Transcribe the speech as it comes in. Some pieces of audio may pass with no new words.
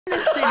in the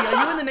city?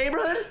 Are you in the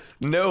neighborhood?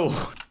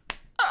 No.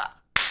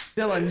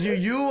 Dylan,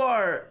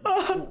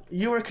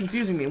 you are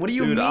confusing me. What do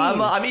you Dude, mean?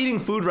 I'm eating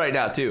food right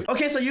now, too.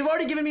 Okay, so you've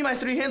already given me my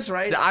 3 hints,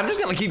 right? I'm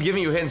just gonna keep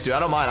giving you hints, dude. I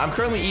don't mind. I'm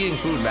currently eating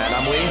food, man.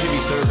 I'm waiting to be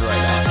served right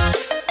now.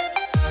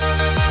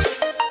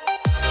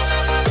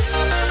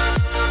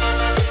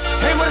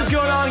 Hey, what is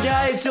going on,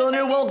 guys? Dylan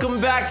here.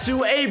 Welcome back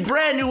to a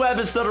brand new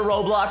episode of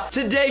Roblox.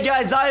 Today,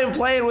 guys, I am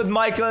playing with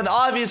Michael, and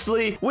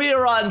obviously, we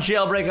are on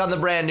Jailbreak on the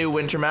brand new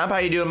winter map. How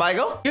you doing,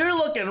 Michael? You're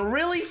looking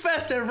really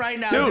festive right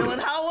now, dude, Dylan.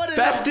 What is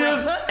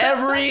festive it,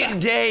 every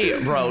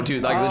day, bro.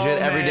 Dude, like legit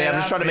every day. I'm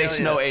just trying to make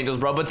snow angels,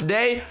 bro. But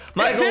today,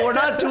 Michael, we're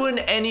not doing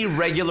any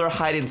regular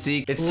hide and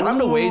seek. It's time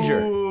to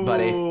wager,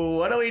 buddy.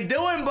 What are we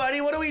doing,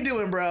 buddy? What are we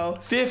doing, bro?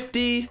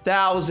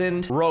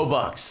 50,000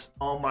 Robux.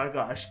 Oh my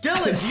gosh.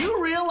 Dylan, do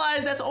you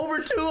realize that's over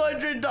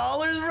 $200,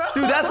 bro?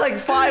 Dude, that's like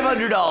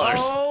 $500.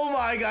 Oh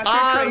my gosh, you're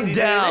I'm crazy,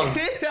 down.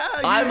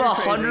 I'm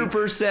crazy.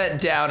 100%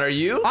 down. Are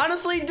you?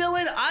 Honestly,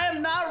 Dylan, I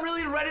am not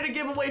really ready to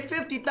give away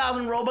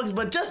 50,000 Robux,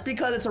 but just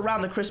because it's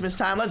around the Christmas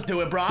time, let's do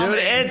it, bro. Dude,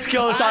 it's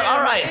go time.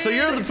 All right, so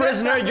you're the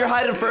prisoner. You're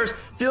hiding first.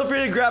 Feel free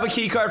to grab a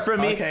key card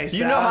from me. Okay,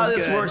 you know how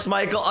this good. works,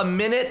 Michael. A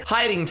minute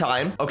hiding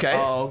time, okay?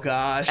 Oh,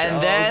 gosh.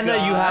 And then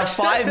you have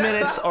 5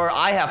 minutes, or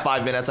I have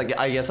 5 minutes,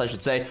 I guess I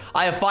should say.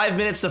 I have 5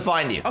 minutes to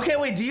find you. Okay,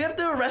 wait, do you have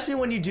to arrest me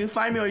when you do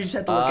find me, or you just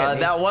have to look at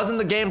me? That wasn't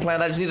the game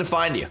plan. I just need to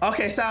find you.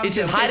 Okay, sounds good. It's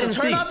just hide and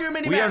seek.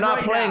 We are not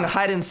playing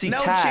hide and seek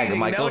tag,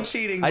 Michael. No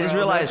cheating, bro. I just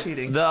realized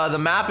the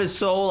map is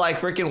so like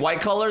freaking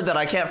white colored that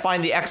I can't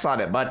find the X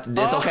on it, but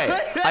it's okay.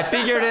 I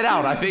figured it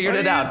out. I figured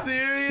it out.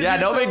 Serious? Yeah,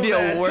 no big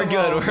deal. We're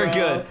good. We're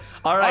good.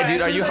 All right,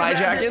 dude. Are you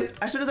hijacking?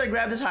 As soon as I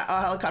grab this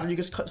helicopter, you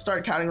can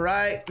start counting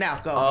right now.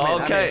 Go.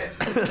 Okay.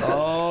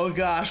 Oh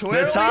gosh,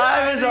 the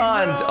time is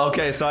on.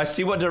 Okay, so I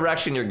see what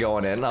direction you're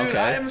going in. Okay. Dude,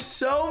 I am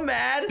so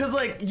mad because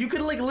like you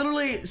could like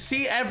literally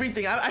see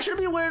everything. I should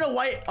be wearing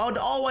an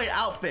all white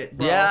outfit,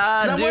 bro.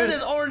 Yeah, dude. I'm wearing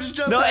this orange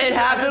jump. No, it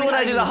happened when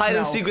I did a hide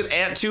and seek with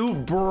Ant 2.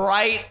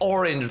 Bright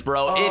orange,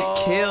 bro.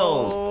 It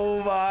kills.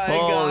 Oh my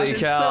Holy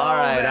gosh. cow. So all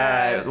right.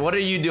 bad. What are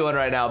you doing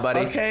right now,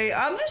 buddy? Okay,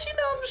 I'm just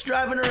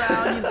driving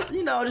around,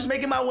 just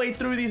making my way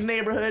through these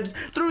neighborhoods,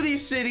 through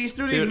these cities,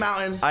 through these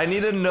mountains. I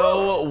need to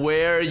know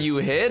where you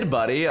hid,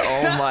 buddy.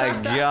 Oh my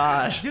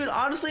gosh. Dude,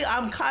 honestly,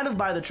 I'm kind of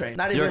by the train.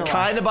 Not even You're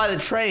kind of by the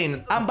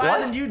train. I'm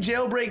by the new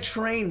Jailbreak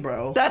train,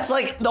 bro. That's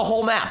like the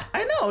whole map.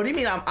 I know. What do you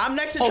mean? I'm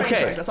next to train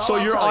tracks. That's all so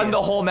I'll you're tell on you.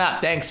 the whole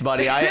map. Thanks,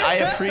 buddy. I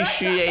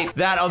appreciate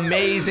that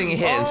amazing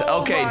hint.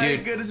 Oh okay, my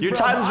dude. goodness, your bro.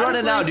 time's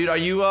running out, dude. Are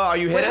you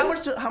hitting? Wait,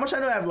 how much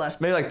time do I have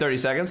left? Maybe like 30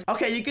 seconds.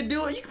 Okay, you could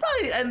do it. You could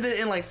probably end it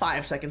in like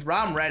 5 seconds, bro.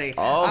 I'm ready. Okay.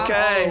 I'm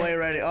all the way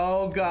ready.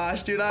 Oh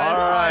gosh, dude. All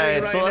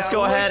right, so let's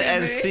go ahead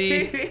and me. see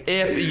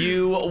if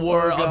you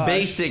were a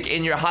basic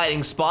in your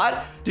hiding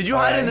spot. Did you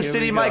hide in the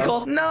city,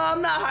 Michael? No,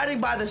 I'm not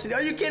hiding by the city.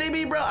 Are you kidding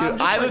me, bro?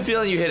 Dude, I have a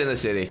feeling you hid in the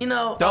city.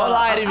 Don't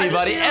lie to me,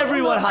 buddy.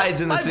 Everyone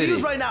hides in the city. My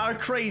views right now are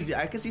crazy.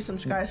 I can see some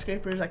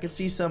skyscrapers. I can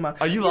see some.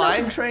 Are you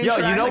lying?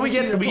 Yo, we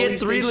get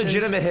 3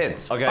 legitimate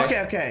hints.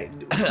 Okay. Okay.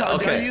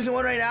 Are you using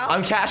one right now?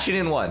 I'm cashing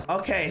in one.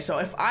 Okay, so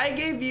if I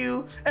gave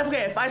you,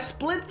 if I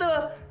split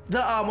the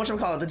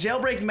whatchamacallit, the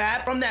Jailbreak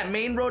map from that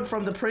main road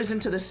from the prison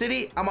to the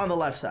city, I'm on the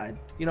left side.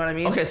 You know what I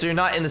mean? Okay, so you're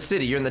not in the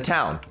city, you're in the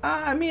town.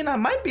 I mean, I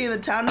might be in the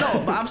town,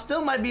 no, but I'm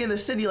still might be in the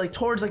city, like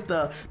towards like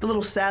the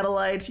little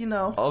satellites, Okay.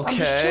 I'm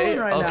just chilling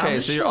right now. Okay,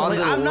 so you're on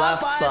the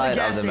left side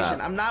of the map.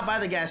 I'm not by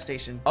the gas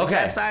station.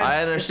 Okay,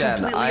 I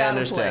understand.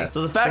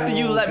 So the fact that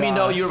you let me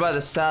know you were by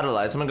the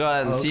satellites, I'm gonna go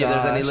ahead and see if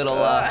there's any little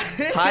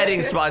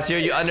hiding spots here.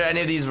 You under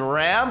any of these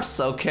ramps?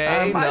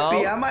 Okay,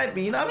 I might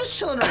be. I'm just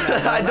chilling right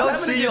now. I don't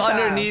see you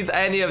underneath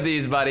any of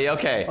these, buddy.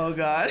 Okay. Oh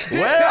gosh.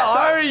 Where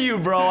are you,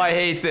 bro? I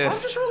hate this.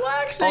 I'm just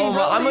relaxing,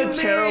 bro. I'm a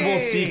terrible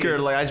seeker.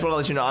 Like, I just want to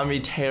let you know, I'm a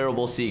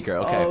terrible seeker.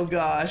 Okay. Oh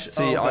gosh.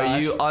 See, are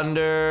you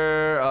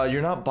under?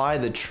 You're not by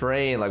the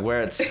train, like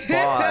where it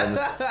spawns.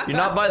 You're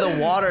not by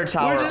the water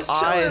tower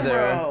either.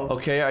 Bro.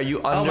 Okay. Are you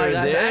under oh my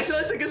gosh,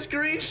 this? I took a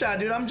screenshot,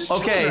 dude. I'm just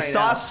okay.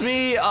 Sauce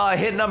me.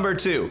 Hit number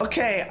 2.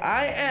 Okay,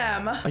 I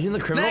am. Are you in the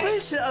criminal base?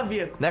 Next to a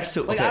vehicle. Next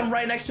to. Like I'm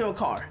right next to a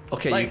car.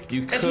 Okay. Like,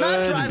 you could it's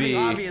not driving, be.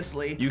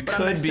 Obviously. You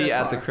could be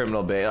at the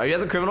criminal base. Are you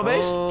at the criminal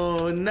base?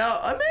 Oh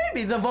no,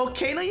 maybe the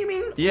volcano. You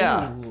mean?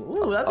 Yeah.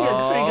 Ooh, that'd be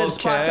a pretty good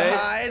spot to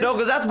hide. No,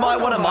 because that's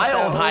one of my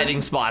old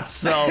hiding spots.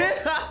 So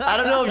I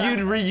don't know if you'd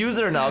reuse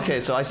it or not. Okay,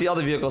 so I see all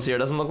the vehicles here. It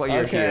doesn't look like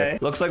you're here.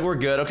 Looks like we're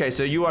good. Okay,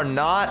 so you are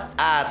not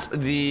at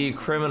the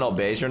criminal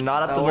base. You're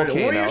not at the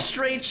volcano. We're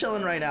straight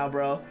chilling right now,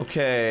 bro.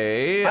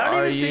 Okay. I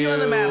don't even see you on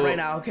the map right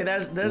now. Okay,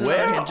 there's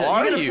where another hint.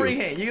 are you?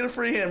 You get a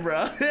free hint,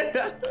 bro.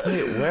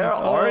 Wait, where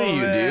are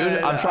you,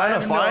 dude? I'm trying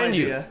to find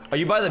you. Are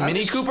you by the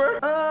Mini Cooper?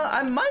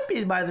 I might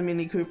be by the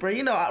Mini Cooper.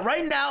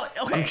 Right now.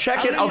 Okay. I'm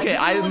checking. Okay,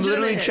 I'm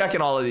literally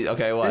checking all of these.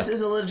 Okay, what? This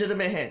is a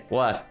legitimate hint.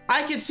 What?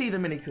 I can see the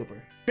Mini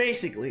Cooper.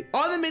 Basically.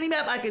 On the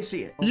mini-map, I can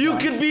see it. You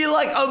could be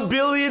like a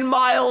billion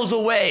miles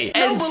away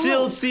and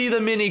still see the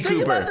Mini Cooper.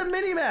 Think about the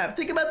mini-map.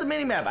 Think about the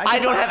mini-map. I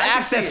don't have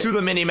access to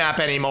the mini-map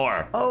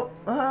anymore. Oh,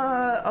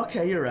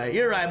 okay, you're right.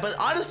 You're right. But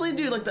honestly,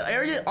 dude, like the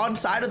area on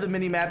side of the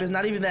mini-map is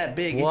not even that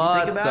big. If you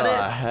think about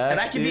it. Heck, and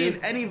I can be in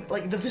any,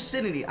 like, the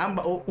vicinity.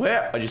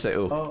 Where? Why'd you say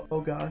ooh?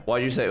 Oh, God.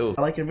 Why'd you say ooh?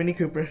 I like your Mini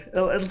Cooper.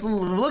 It's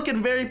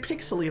looking very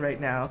pixely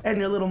right now. And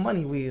your little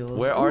money wheels.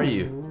 Where are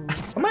you?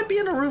 I might be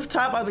in a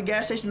rooftop by the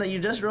gas station that you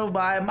just drove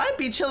by. I might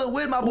be chilling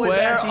with my boy Where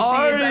Banshee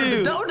are inside you?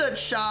 of the donut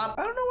shop.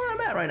 I don't know where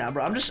I'm at right now,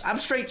 bro. I'm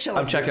straight chilling.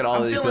 I'm checking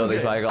all of these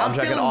buildings, Michael. I'm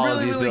checking all of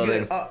these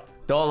buildings.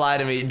 Don't lie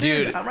to me,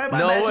 dude. I'm right by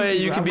no Matt's way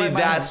seat, you bro. can I'm be right by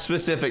that him.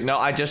 specific. No,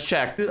 I just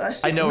checked. Dude,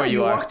 I know where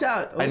you are. Walked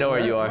out. I know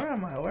where you are.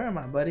 Where am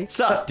I, buddy?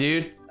 Sup,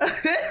 dude? Are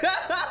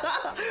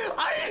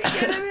you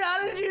kidding me?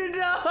 How did you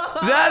know?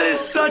 That is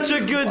such a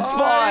good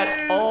spot.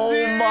 Oh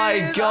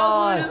my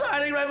God. I was just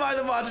hiding right behind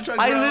the monster truck,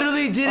 bro. I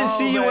literally didn't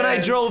see you when I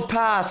drove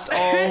past.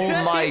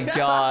 Oh my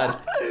God.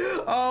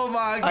 Oh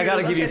my God. I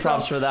gotta give you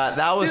props for that.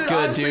 That was good,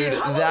 honestly, dude.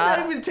 How long did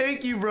that even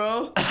take you,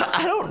 bro?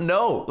 I don't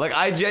know. Like,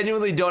 I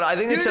genuinely don't. I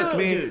think it took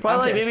me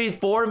probably like maybe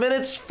 4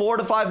 minutes, 4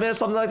 to 5 minutes,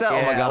 something like that.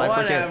 Oh my God,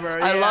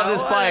 I love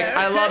this bike.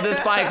 I love this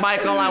bike,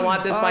 Michael. I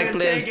want this bike,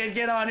 please. Take it.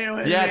 Get on here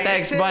with Yeah, me.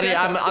 thanks, buddy.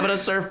 I'm gonna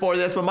surfboard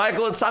this. But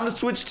Michael, it's time to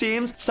switch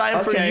teams. It's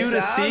time for you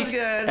to seek.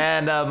 Good.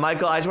 And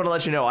Michael, I just want to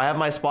let you know I have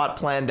my spot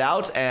planned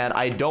out, and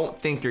I don't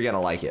think you're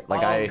gonna like it.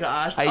 Like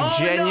I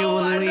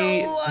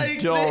genuinely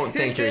don't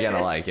think you're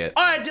gonna like it.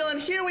 All right, Dylan.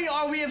 Here we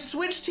are. We have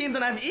swithed teams,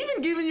 and I've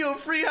even given you a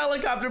free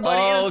helicopter,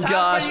 buddy. Oh it is time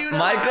gosh, for you to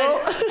Michael.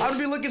 hide. I'm gonna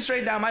be looking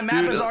straight down. My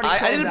map is already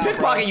closed I didn't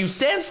pickpocket you.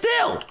 Stand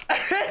still.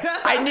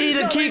 I need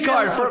a key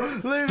card for.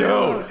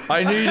 Dude,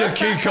 I need a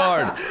key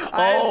card.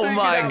 Oh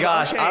my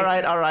gosh. Okay.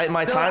 All right.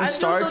 My time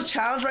starts. I'm so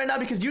challenged right now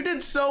because you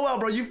did so well,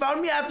 bro. You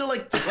found me after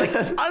like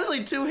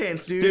honestly 2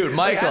 hints, dude. Dude,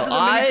 Michael,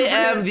 I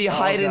am the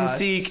hide and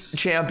seek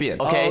champion.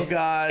 Okay. Oh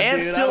God.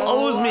 And dude, still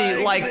owes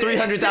me like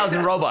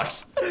 300,000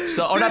 Robux.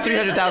 So, or not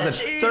 300,000,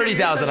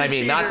 30,000. I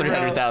mean, not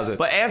 300,000.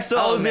 But Ant still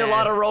owes me a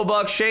lot of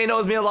Robux. Shane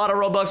owes me a lot of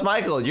Robux.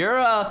 Michael,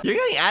 you're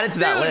getting added to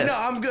that list. No,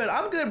 I'm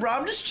good, bro.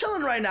 I'm just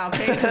chilling right now,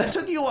 okay? Because it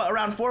took you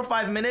around 4 or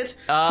 5 minutes.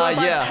 So if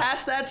I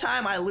pass that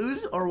time, I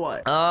lose or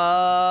what?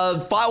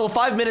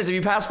 5 minutes. If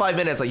you pass 5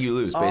 minutes, like you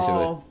lose,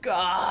 basically. Oh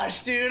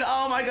gosh, dude.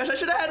 Oh my gosh, I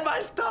should have had my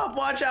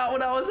stopwatch out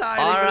when I was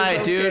hiding. All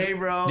right, dude.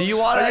 Bro. Do you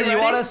want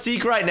to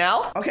seek right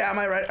now? Okay, am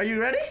I ready? Are you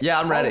ready? Yeah,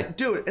 I'm ready. Oh,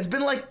 dude, it's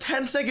been like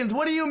 10 seconds.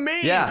 What do you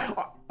mean? Yeah.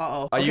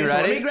 Uh-oh. Are you ready?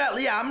 So let me grab,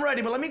 I'm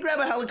ready, but let me grab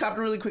a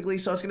helicopter really quickly,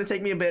 so it's gonna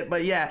take me a bit,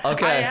 but yeah.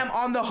 Okay. I am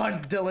on the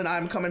hunt, Dylan.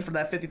 I'm coming for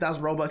that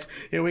 50,000 Robux.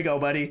 Here we go,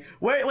 buddy.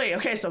 Wait,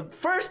 okay, so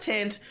first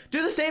hint,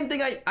 do the same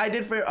thing I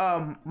did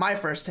for my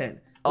first hint.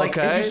 Like,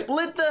 okay. if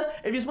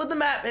you split the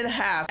map in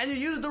half and you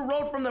use the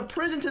road from the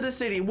prison to the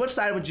city, which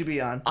side would you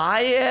be on?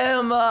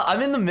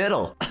 I'm in the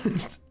middle.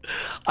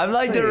 I'm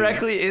like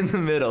directly in the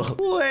middle.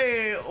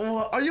 Wait,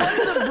 are you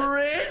under the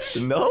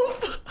bridge?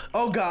 Nope.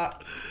 Oh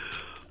God.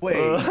 Wait.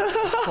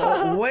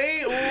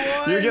 Wait.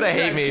 You're gonna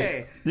hate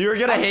me. You're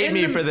gonna hate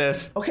me for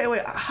this. Okay,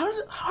 wait. How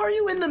are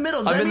you in the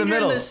middle? I'm in the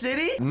middle. You're in the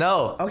city?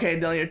 No. Okay,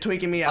 Dylan, you're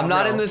tweaking me out. I'm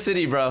not in the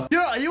city, bro.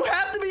 You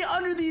have to be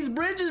under these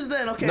bridges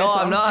then. Okay. No, so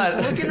I'm not.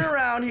 Just looking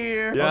around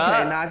here. Yeah.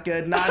 Okay, not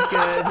good. Not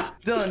good.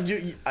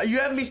 Dylan, you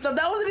have me stumped.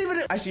 That wasn't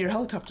even. I see your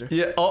helicopter.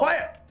 Yeah. Oh.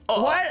 What?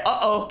 What?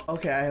 Uh-oh.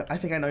 Okay, I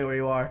think I know where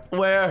you are.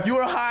 Where? You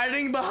were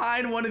hiding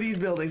behind one of these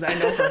buildings. I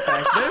know for a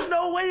fact. There's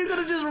no way you could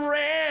have just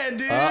ran,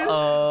 dude.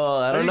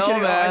 Uh-oh. I don't know,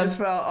 man. I just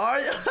fell. Are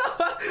you?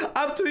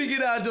 I'm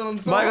tweaking out, Dylan.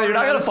 So Michael, you're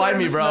not gonna find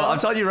me, bro. I'm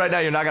telling you right now,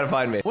 you're not gonna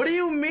find me. What do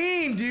you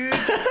mean, dude?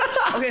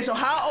 Okay, so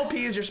how OP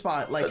is your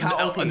spot? Like,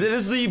 how OP?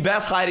 This is the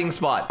best hiding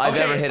spot I've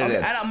ever hit it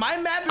in. And my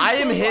map is I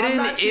am closed,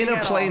 hidden so in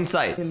a plain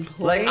sight.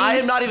 Like, I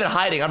am not even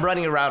hiding. I'm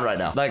running around right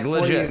now. Like, legit.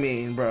 What do you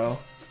mean, bro?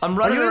 I'm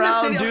running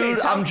around, dude.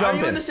 Okay, I'm jumping.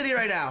 Are you in the city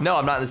right now? No,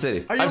 I'm not in the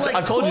city. Are you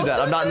I've told you that.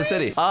 I'm not in the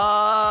city? city.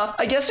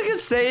 I guess you could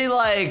say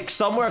like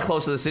somewhere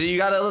close to the city. You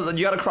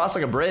gotta cross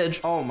like a bridge.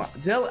 Oh my,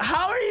 Dylan,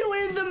 how are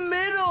you in the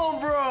middle,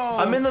 bro?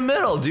 I'm in the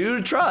middle,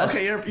 dude. Trust.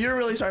 Okay, you're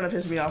really starting to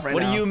piss me off right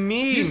now. What do you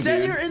mean? You said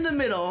dude? You're in the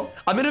middle.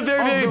 I'm in a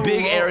very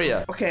big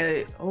area.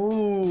 Okay.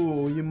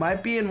 Oh, you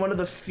might be in one of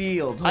the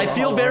fields. I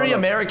feel very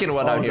American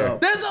when I'm here.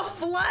 There's a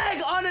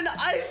flag on an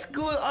ice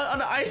glue.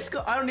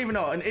 I don't even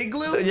know, an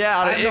igloo. Yeah,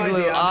 on an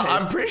igloo.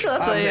 I'm pretty sure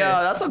that's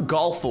that's a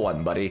golf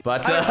one, buddy.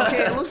 But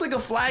okay, it looks like a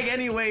flag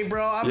anyway,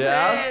 bro. I'm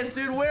pissed,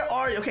 dude. Where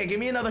are you? Okay, give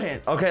me another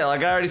hint. Okay,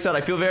 like I already said,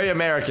 I feel very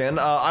American.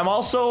 I'm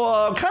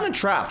also kind of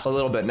trapped a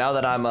little bit now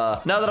that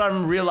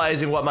I'm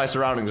realizing what my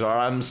surroundings are.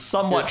 I'm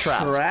somewhat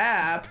trapped.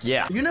 Trapped?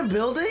 Yeah. You're in a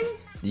building?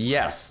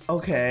 Yes.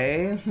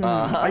 Okay.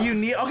 Are you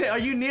near? Okay, are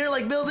you near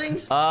like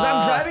buildings?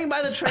 I'm driving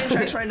by the train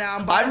tracks right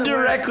now. I'm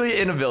directly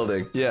in a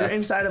building. Yeah. You're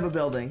inside of a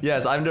building.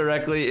 Yes, I'm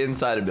directly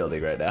inside a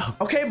building right now.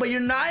 Okay, but you're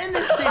not in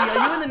the city.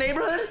 Are you in the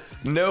neighborhood?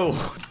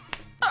 No.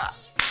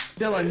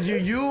 Dylan,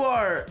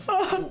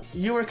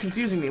 you are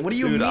confusing me. What do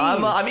you mean?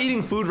 I'm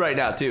eating food right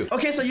now too.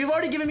 Okay, so you've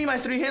already given me my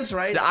 3 hints,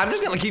 right? I'm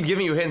just gonna keep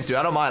giving you hints, dude.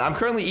 I don't mind. I'm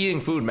currently eating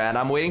food, man.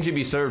 I'm waiting to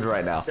be served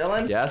right now.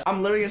 Dylan? Yes?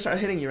 I'm literally gonna start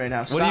hitting you right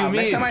now. What do you mean?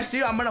 Next time I see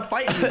you, I'm gonna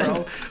fight you,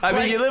 bro. I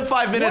mean, you live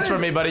 5 minutes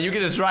from me, buddy. You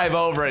can just drive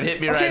over and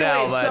hit me right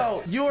now. Wait,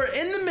 so you were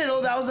in the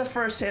middle. That was the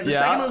first hint. The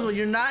second was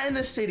you're not in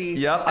the city.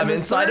 Yep, I'm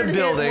inside a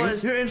building.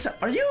 You're inside.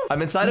 Are you?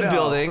 I'm inside a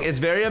building. It's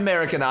very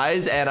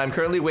Americanized, and I'm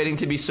currently waiting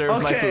to be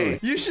served my food.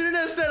 You shouldn't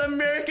have said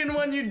American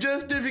one you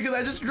just did because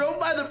I just drove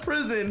by the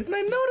prison and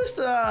I noticed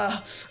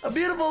a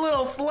beautiful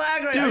little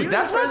flag right now. Dude,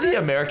 that's not the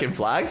American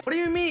flag. What do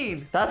you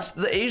mean? That's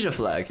the Asia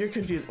flag. You're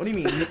confused. What do you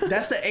mean?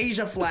 That's the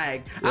Asia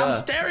flag. Yeah.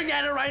 I'm staring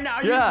at it right now.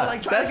 Are you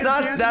like trying to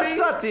confuse me? That's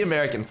not the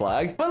American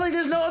flag. But like,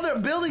 there's no other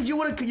building you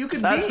could be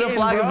in. That's the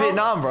flag of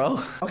Vietnam,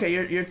 bro. Okay,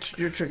 you're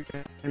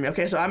tricking me.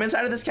 Okay, so I'm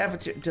inside of this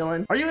cafeteria.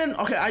 Dylan, are you in?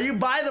 Okay, are you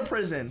by the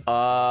prison?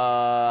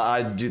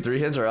 I do 3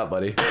 hints are up,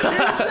 buddy.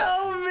 You're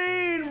so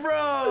mean,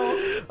 bro.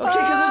 Okay,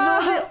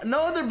 because there's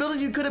no other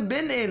buildings you could have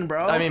been in,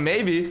 bro. I mean,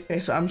 maybe. Okay,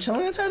 so I'm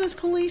chilling inside this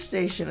police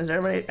station. Is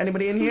there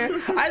anybody in here?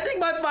 I think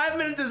my 5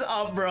 minutes is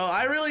up, bro.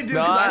 I really do.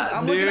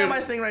 I'm looking at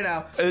my thing right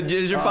now.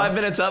 Is your 5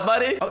 minutes up,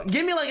 buddy?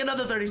 Give me like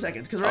another 30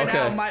 seconds, because right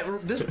now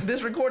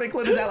this recording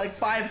clip is at like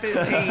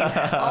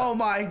 5:15. Oh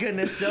my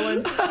goodness,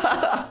 Dylan.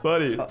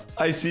 Buddy,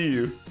 I see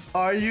you.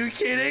 Are you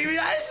kidding me?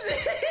 I see.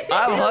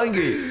 I'm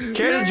hungry.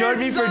 Care to join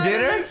me for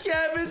dinner?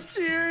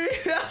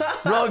 Cafeteria.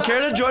 Bro,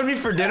 care to join me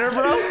for dinner,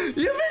 bro? You've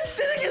been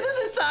sitting here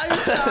this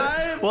entire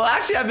time. Well,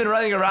 actually, I've been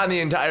running around the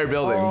entire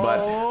building,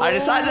 but I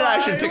decided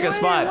I should pick a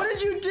spot. What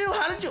did you do?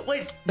 How did you?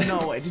 Wait,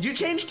 no way. Did you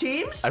change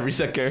teams? I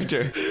reset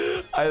character.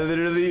 I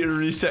literally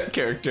reset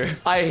character.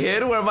 I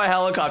hid where my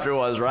helicopter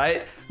was,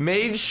 right?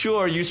 Made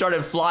sure you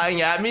started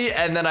flying at me,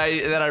 and then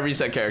I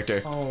reset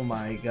character. Oh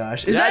my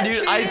gosh. Is that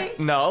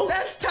cheating? No.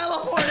 That's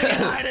teleporting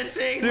and hide and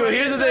seek. Dude,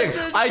 here's the thing.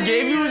 I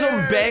gave you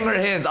some banger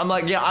hints. I'm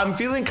like, yeah, I'm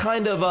feeling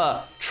kind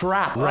of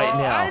trapped right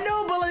now. I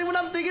know, but like when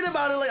I'm thinking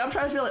about it, like I'm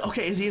trying to feel like,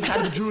 okay, is he inside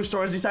of the jewelry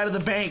store? Is he inside of the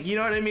bank? You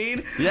know what I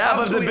mean? Yeah,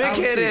 but the big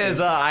hit is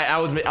I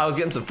was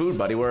getting some food,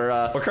 buddy.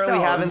 We're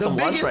currently having some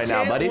lunch right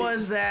now, buddy. The biggest hint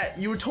was that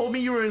you told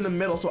me you were in the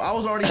middle, so I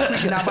was already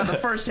tweaking out by the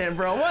first hint,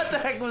 bro. What the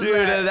heck was that?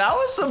 Dude, that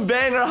was some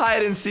banger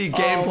hide and seek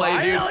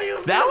gameplay,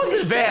 dude. That was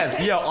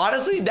advanced. Yo,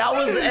 honestly, that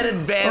was an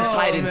advanced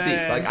hide and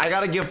seek. Like, I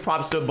gotta give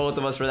props to both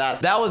of us for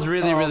that. That was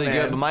really, really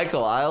good. But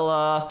Michael,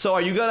 so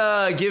are you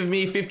gonna give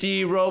me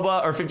 50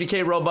 Robux or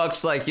 50K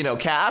Robux, like, you know,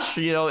 cash,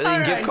 you know,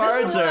 in gift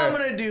cards, this is what I'm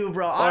gonna do,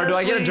 bro. Honestly, or do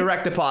I get a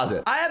direct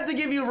deposit? I have to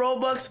give you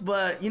Robux,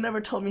 but you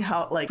never told me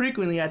how, like,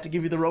 frequently I had to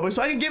give you the Robux,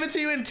 so I can give it to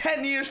you in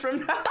 10 years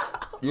from now.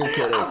 You're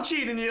kidding. I'm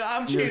cheating you.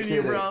 I'm cheating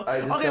you, bro.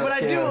 Okay, but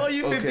I do owe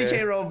you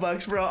 50K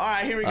Robux, bro. All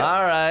right, here we go.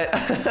 All right.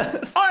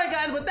 All right,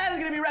 guys, but that is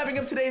gonna be wrapping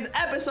up today's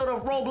episode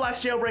of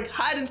Roblox Jailbreak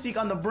Hide and Seek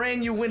on the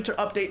brand new winter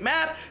update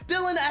map.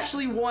 Dylan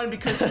actually won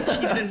because he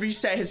cheated and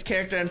reset his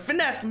character and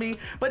finessed me.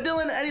 But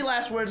Dylan, any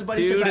last words,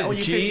 buddy? Dude, since I owe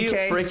you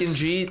 50K. Freaking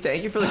G,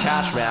 thank you for the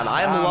cash, man.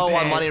 I am low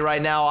on money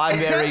right now. I'm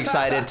very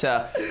excited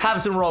to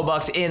have some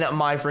Robux in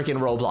my freaking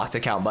Roblox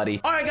account, buddy.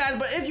 All right, guys,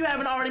 but if you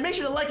haven't already, make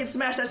sure to like and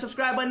smash that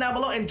subscribe button down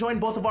below and join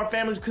both of our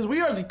families because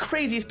we are the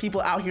craziest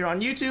people out here on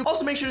YouTube.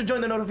 Also, make sure to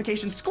join the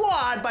notification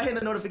squad by hitting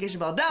the notification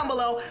bell down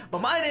below.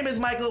 But my name is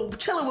Michael,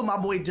 chilling with my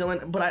boy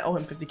Dylan, but I owe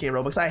him 50K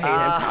Robux. I hate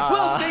him.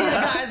 We'll see you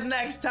guys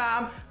next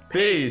time.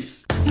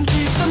 Peace.